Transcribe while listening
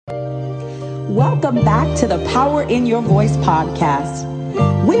Welcome back to the Power in Your Voice podcast.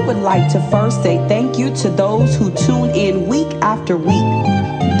 We would like to first say thank you to those who tune in week after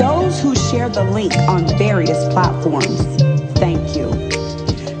week, those who share the link on various platforms. Thank you.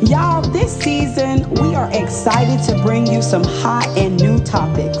 Y'all, this season, we are excited to bring you some hot and new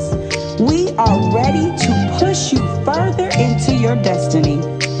topics. We are ready to push you further into your destiny.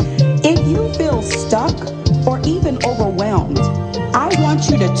 If you feel stuck or even overwhelmed, I want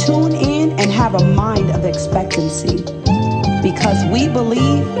you to tune in and have a mind of expectancy, because we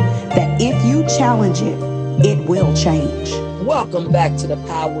believe that if you challenge it, it will change. Welcome back to the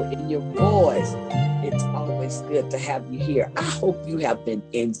Power in Your Voice. It's always good to have you here. I hope you have been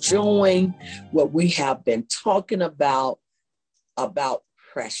enjoying what we have been talking about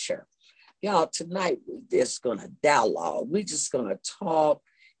pressure. Y'all, tonight we're just going to dialogue. We're just going to talk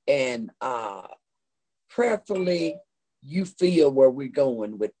and prayerfully you feel where we're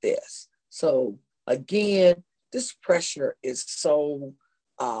going with this. So again, this pressure is so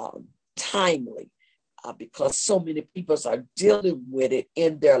timely because so many people are dealing with it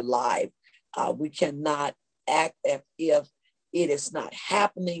in their life. We cannot act as if it is not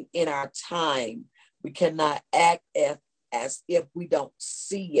happening in our time. We cannot act as if we don't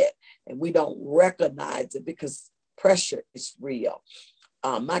see it and we don't recognize it, because pressure is real.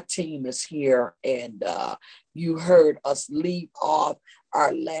 My team is here, and you heard us leave off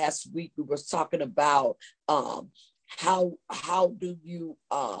our last week. We were talking about how do you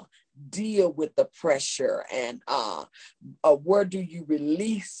deal with the pressure, and where do you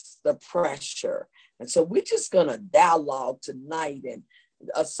release the pressure? And so we're just going to dialogue tonight, and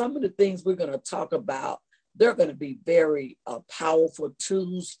some of the things we're going to talk about, they're going to be very powerful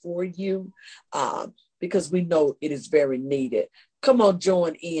tools for you because we know it is very needed. Come on,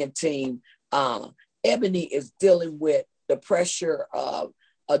 join in, team. Ebony is dealing with the pressure of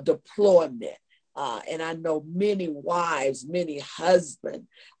a deployment. And I know many wives, many husbands,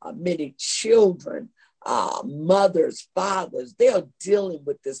 many children, mothers, fathers, they are dealing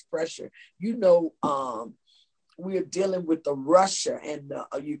with this pressure. You know, we are dealing with the Russia and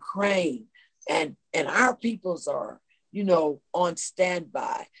the Ukraine, and our peoples are, you know, on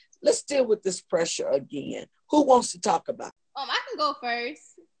standby. Let's deal with this pressure again. Who wants to talk about it? I can go first.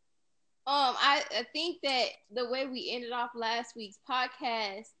 I think that the way we ended off last week's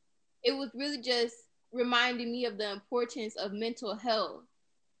podcast, it was really just reminding me of the importance of mental health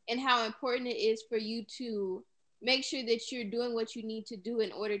and how important it is for you to make sure that you're doing what you need to do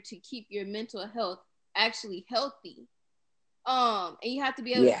in order to keep your mental health actually healthy. And you have to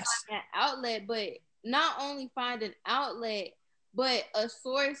be able to find that outlet, but not only find an outlet, but a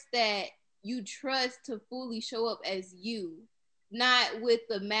source that you trust to fully show up as you, not with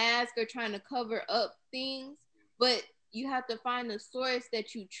the mask or trying to cover up things, but you have to find a source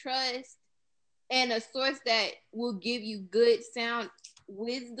that you trust and a source that will give you good sound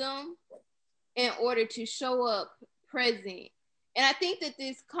wisdom in order to show up present. And I think that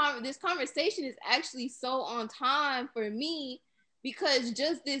this conversation is actually so on time for me, because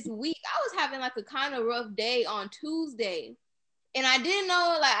just this week I was having like a kind of rough day on Tuesday. And I didn't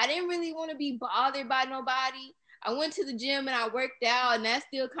know, like, I didn't really want to be bothered by nobody. I went to the gym and I worked out, and that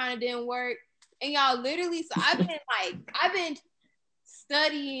still kind of didn't work. And y'all, literally, so I've been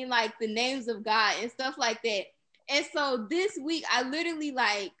studying like the names of God and stuff like that. And so this week I literally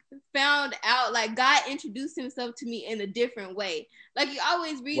like found out like God introduced himself to me in a different way. Like you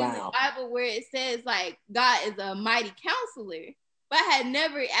always read in the Bible where it says like God is a mighty counselor, but I had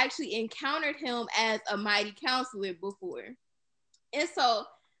never actually encountered him as a mighty counselor before. And so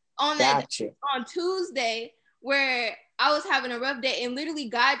on Tuesday, where I was having a rough day, and literally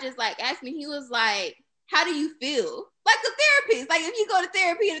God just like asked me, he was like, how do you feel? Like the therapist, like if you go to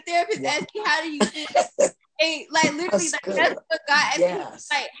therapy and the therapist asks you, how do you feel? And like literally that's what God asked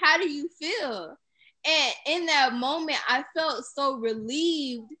me, like, how do you feel? And in that moment, I felt so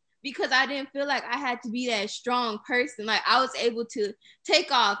relieved, because I didn't feel like I had to be that strong person. Like I was able to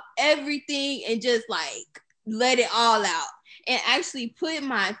take off everything and just like let it all out and actually put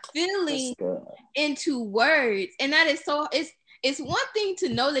my feelings into words. And that is so, it's one thing to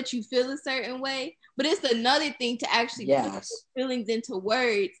know that you feel a certain way, but it's another thing to actually put those feelings into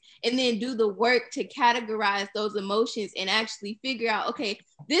words and then do the work to categorize those emotions and actually figure out, okay,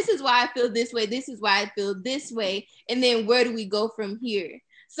 this is why I feel this way, this is why I feel this way, and then where do we go from here?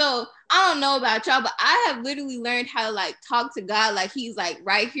 So I don't know about y'all, but I have literally learned how to like talk to God like he's like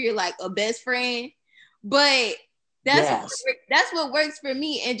right here, like a best friend. But that's what works for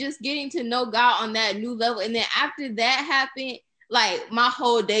me, and just getting to know God on that new level. And then after that happened, like my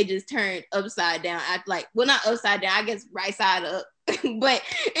whole day just turned upside down. I like, well, not upside down, I guess right side up. But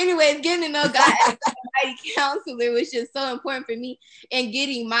anyways, getting to know God as a mighty counselor was just so important for me, and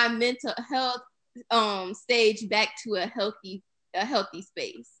getting my mental health stage back to a healthy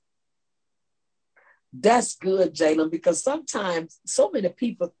space. That's good, Jalen, because sometimes so many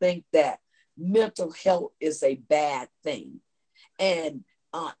people think that mental health is a bad thing. And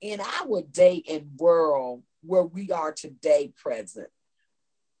in our day and world where we are today present,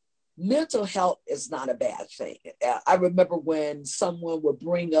 mental health is not a bad thing. I remember when someone would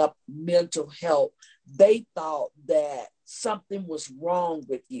bring up mental health, they thought that something was wrong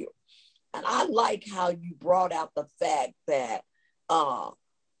with you. And I like how you brought out the fact that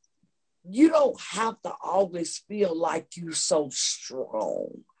you don't have to always feel like you're so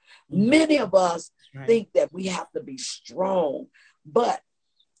strong. Many of us think that we have to be strong, but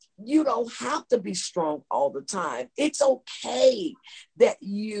you don't have to be strong all the time. It's okay that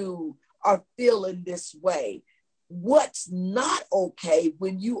you are feeling this way. What's not okay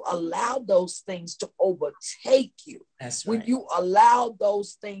when you allow those things to overtake you. That's right. When you allow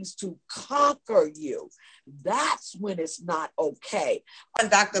those things to conquer you, that's when it's not okay.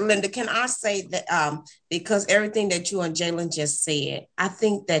 And Dr. Linda, can I say that because everything that you and Jalen just said, I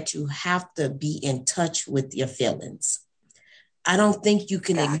think that you have to be in touch with your feelings. I don't think you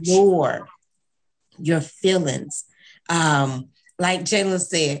can ignore your feelings. Like Jalen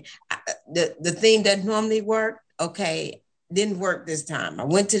said, the thing that normally worked, okay, didn't work this time. I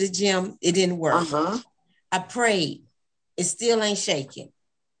went to the gym, it didn't work. I prayed, it still ain't shaking.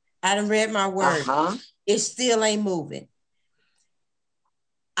 I done read my word, it still ain't moving.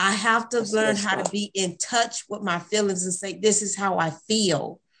 I have to learn how to be in touch with my feelings and say, this is how I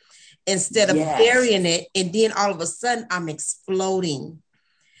feel, instead of burying it. And then all of a sudden I'm exploding.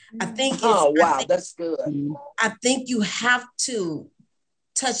 I think that's good. I think you have to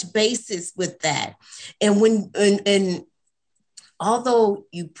touch bases with that. And although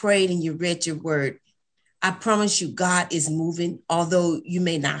you prayed and you read your word, I promise you God is moving. Although you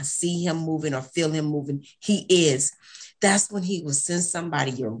may not see him moving or feel him moving, he is. That's when he will send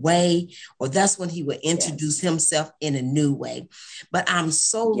somebody your way, or that's when he will introduce himself in a new way. But I'm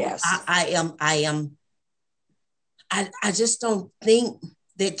so, I just don't think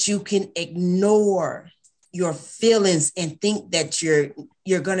that you can ignore your feelings and think that you're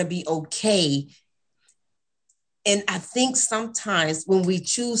going to be okay. And I think sometimes when we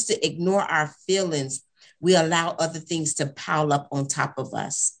choose to ignore our feelings, we allow other things to pile up on top of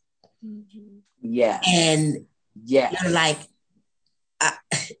us. And like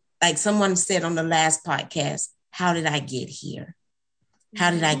someone said on the last podcast, how did I get here?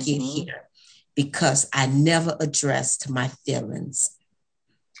 How did I get here? Because I never addressed my feelings.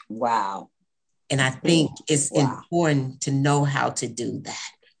 Wow. And I think it's important to know how to do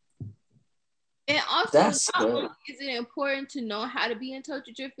that. And also, not only is it important to know how to be in touch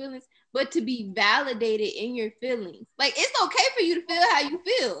with your feelings, but to be validated in your feelings. Like, it's okay for you to feel how you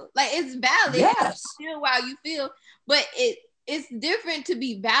feel. Like, it's valid. Yes. You feel how you feel, but it's different to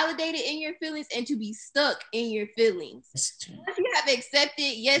be validated in your feelings and to be stuck in your feelings. Once you have accepted,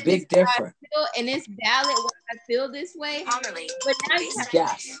 yes, this is how I feel, and it's valid when I feel this way. But now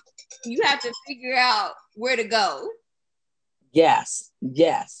you have to figure out where to go. Yes.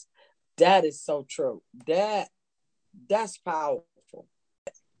 That is so true. That's powerful.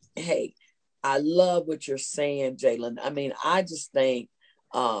 Hey, I love what you're saying, Jalen. I mean, I just think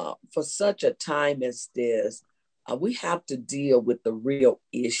for such a time as this, we have to deal with the real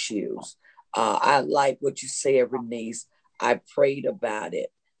issues. I like what you said, Renise. I prayed about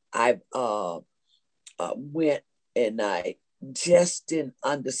it. I went and I just didn't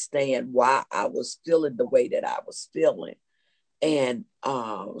understand why I was feeling the way that I was feeling. And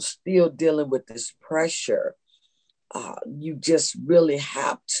still dealing with this pressure. You just really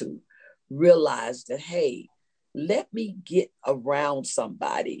have to realize that, hey, let me get around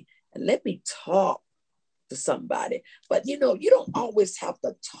somebody and let me talk to somebody. But, you don't always have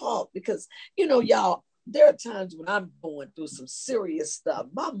to talk because, y'all, there are times when I'm going through some serious stuff.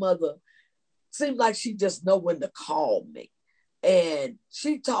 My mother seems like she just know when to call me. And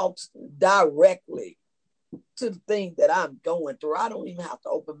she talks directly to the thing that I'm going through. I don't even have to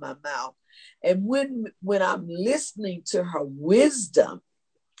open my mouth. And when I'm listening to her wisdom,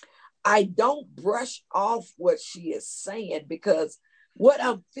 I don't brush off what she is saying because what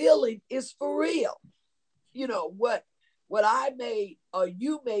I'm feeling is for real. What I may or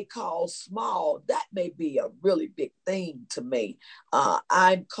you may call small, that may be a really big thing to me.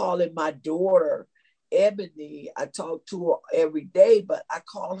 I'm calling my daughter Ebony. I talk to her every day, but I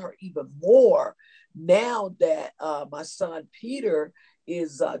call her even more now that my son Peter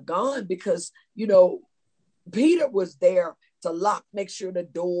is gone, because Peter was there to lock, make sure the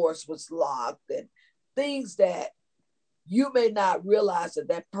doors was locked, and things that you may not realize that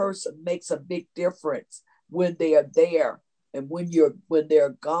that person makes a big difference when they are there and when they're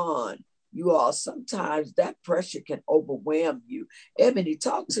gone. You all, sometimes that pressure can overwhelm you. Ebony,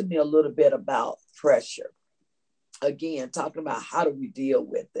 talk to me a little bit about pressure. Again, talking about how do we deal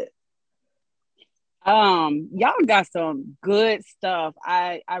with it. Y'all got some good stuff.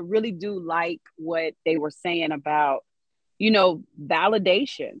 I really do like what they were saying about,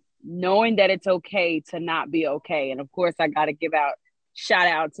 validation, knowing that it's okay to not be okay. And of course, I got to give out shout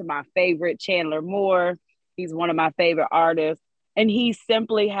out to my favorite Chandler Moore. He's one of my favorite artists. And he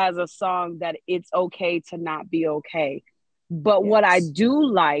simply has a song that it's okay to not be okay. But what I do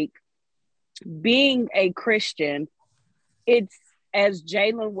like, being a Christian, it's, as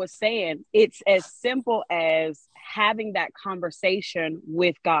Jalen was saying, it's as simple as having that conversation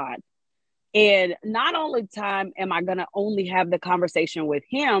with God. And not only time am I going to only have the conversation with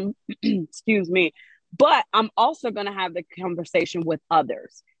him, excuse me, but I'm also going to have the conversation with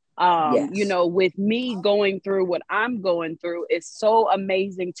others. With me going through what I'm going through, it's so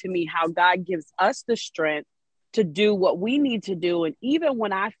amazing to me how God gives us the strength to do what we need to do. And even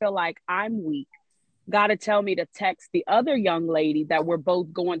when I feel like I'm weak, God to tell me to text the other young lady that we're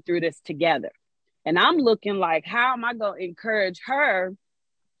both going through this together. And I'm looking like, how am I going to encourage her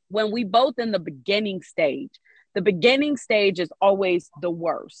when we both in the beginning stage? The beginning stage is always the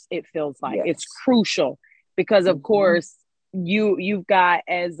worst. It feels like it's crucial because of course you've got,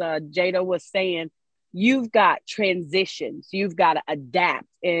 as Jada was saying, you've got transitions, you've got to adapt.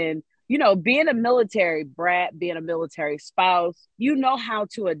 And, being a military brat, being a military spouse, how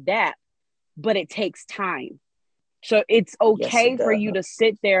to adapt, but it takes time. So it's okay for you to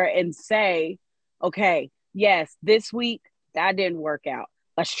sit there and say, okay, yes, this week that didn't work out.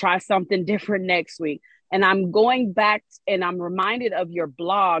 Let's try something different next week. And I'm going back and I'm reminded of your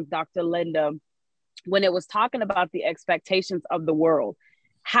blog, Dr. Linda, when it was talking about the expectations of the world,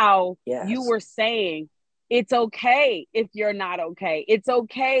 how you were saying, it's okay if you're not okay. It's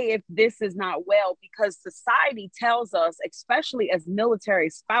okay if this is not well, because society tells us, especially as military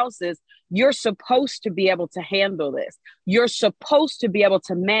spouses, you're supposed to be able to handle this. You're supposed to be able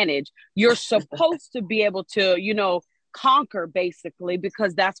to manage. You're supposed to be able to, conquer, basically,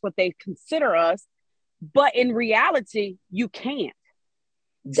 because that's what they consider us. But in reality, you can't.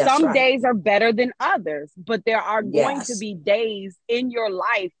 Some days are better than others, but there are going to be days in your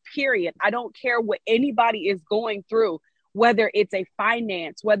life, period. I don't care what anybody is going through, whether it's a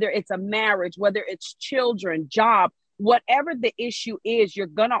finance, whether it's a marriage, whether it's children, job, whatever the issue is, you're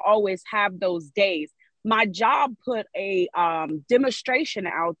going to always have those days. My job put a demonstration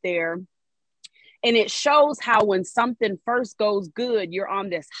out there, and it shows how when something first goes good, you're on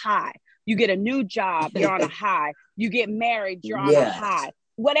this high. You get a new job, you're on a high. You get married, you're on a high.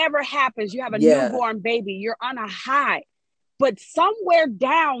 Whatever happens, you have a newborn baby, you're on a high. But somewhere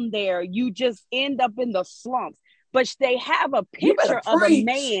down there, you just end up in the slumps. But they have a picture of a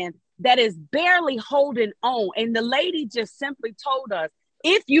man that is barely holding on. And the lady just simply told us,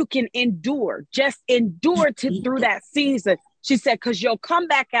 if you can endure, just endure through that season. She said, because you'll come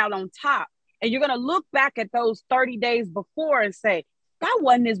back out on top. And you're going to look back at those 30 days before and say, that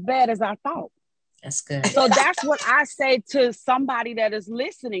wasn't as bad as I thought. That's good. So that's what I say to somebody that is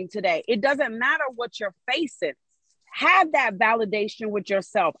listening today. It doesn't matter what you're facing. Have that validation with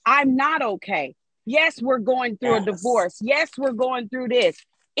yourself. I'm not okay. Yes, we're going through a divorce. Yes, we're going through this.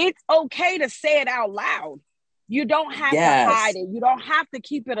 It's okay to say it out loud. You don't have to hide it. You don't have to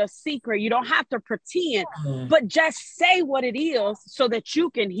keep it a secret. You don't have to pretend, but just say what it is so that you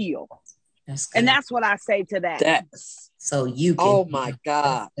can heal. And that's what I say to that. So you can. Oh my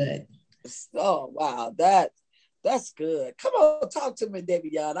God. Oh wow, that's good. Come on, talk to me,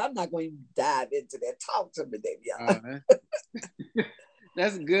 Davion. I'm not going to dive into that. Talk to me, Davion.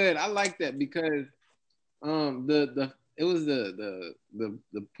 That's good. I like that because it was the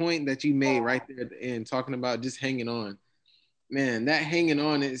point that you made right there at the end, talking about just hanging on. Man, that hanging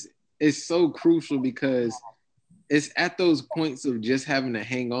on is so crucial because it's at those points of just having to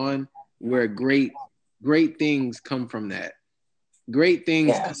hang on where great things come from that. Great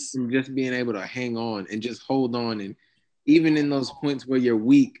things come from just being able to hang on and just hold on. And even in those points where you're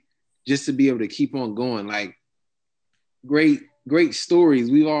weak, just to be able to keep on going. Like great stories.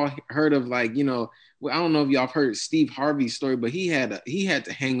 We've all heard of, like, I don't know if y'all have heard Steve Harvey's story, but he had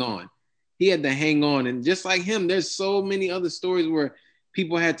to hang on. He had to hang on. And just like him, there's so many other stories where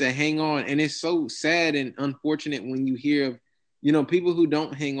people had to hang on. And it's so sad and unfortunate when you hear of, people who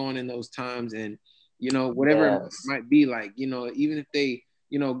don't hang on in those times, and whatever it might be like, even if they,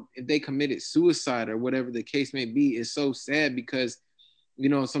 you know, if they committed suicide or whatever the case may be, is so sad because, you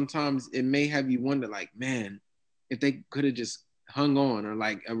know, sometimes it may have you wonder, like, man, if they could have just hung on, or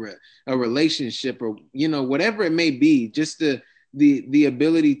like a relationship, or, you know, whatever it may be, just the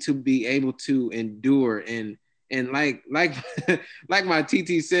ability to be able to endure. And like like my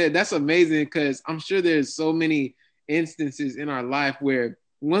TT said, that's amazing, because I'm sure there's so many instances in our life where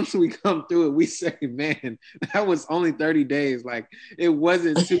once we come through it, we say, man, that was only 30 days. Like, it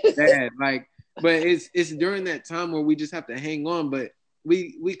wasn't too bad. Like, but it's during that time where we just have to hang on. But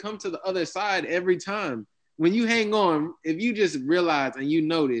we come to the other side every time. When you hang on, if you just realize and you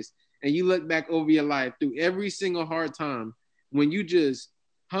notice and you look back over your life through every single hard time, when you just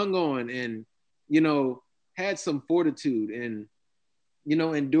hung on and, you know, had some fortitude and, you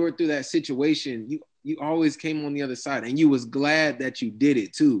know, endured through that situation, you always came on the other side, and you was glad that you did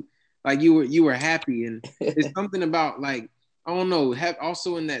it too. Like, you were happy. And it's something about, like, I don't know, have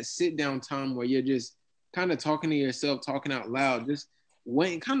also in that sit down time where you're just kind of talking to yourself, talking out loud, just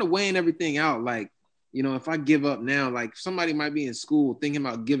weighing everything out. Like, you know, if I give up now, like, somebody might be in school thinking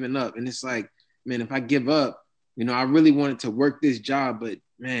about giving up, and it's like, man, if I give up, you know, I really wanted to work this job, but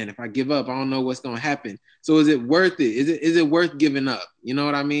man, if I give up, I don't know what's going to happen. So is it worth it? Is it worth giving up? You know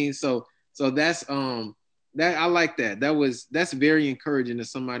what I mean? So that's, that, I like that. That's very encouraging to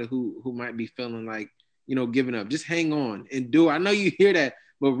somebody who might be feeling like, you know, giving up. Just hang on and do it. I know you hear that,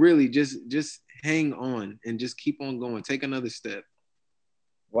 but really just hang on and just keep on going. Take another step.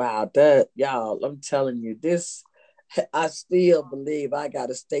 Wow, that, y'all, I'm telling you, this, I still believe I got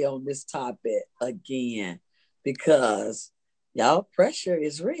to stay on this topic again, because y'all, pressure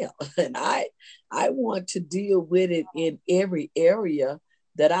is real. And I want to deal with it in every area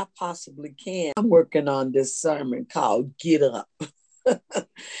that I possibly can. I'm working on this sermon called Get Up.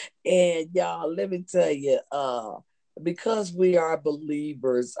 And y'all, let me tell you, because we are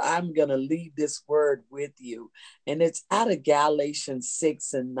believers, I'm going to leave this word with you. And it's out of Galatians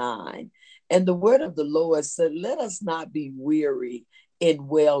 6:9. And the word of the Lord said, let us not be weary in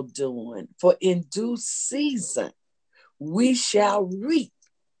well-doing, for in due season we shall reap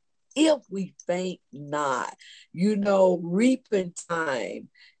if we faint not. You know, reaping time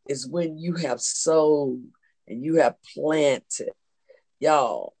is when you have sowed and you have planted.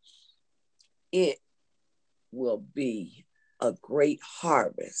 Y'all, it will be a great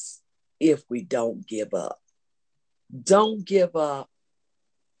harvest if we don't give up. Don't give up.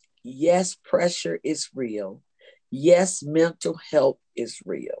 Yes, pressure is real. Yes, mental health is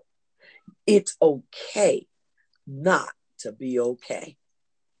real. It's okay not to be okay.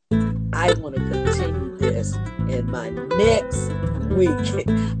 I want to continue this in my next week.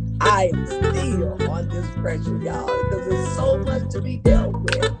 I am still on this pressure, y'all, because there's so much to be dealt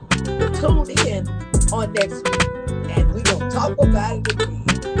with. But tune in on next week, and we're going to talk about it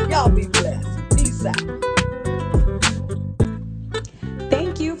again. Y'all be blessed. Peace out.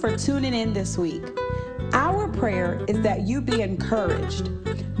 Thank you for tuning in this week. Our prayer is that you be encouraged.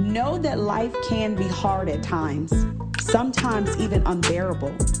 Know that life can be hard at times, sometimes even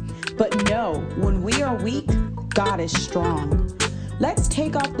unbearable. But know, when we are weak, God is strong. Let's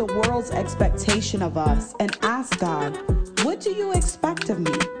take off the world's expectation of us and ask God, what do you expect of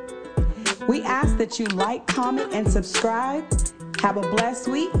me? We ask that you like, comment, and subscribe. Have a blessed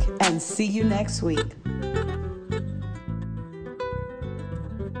week, and see you next week.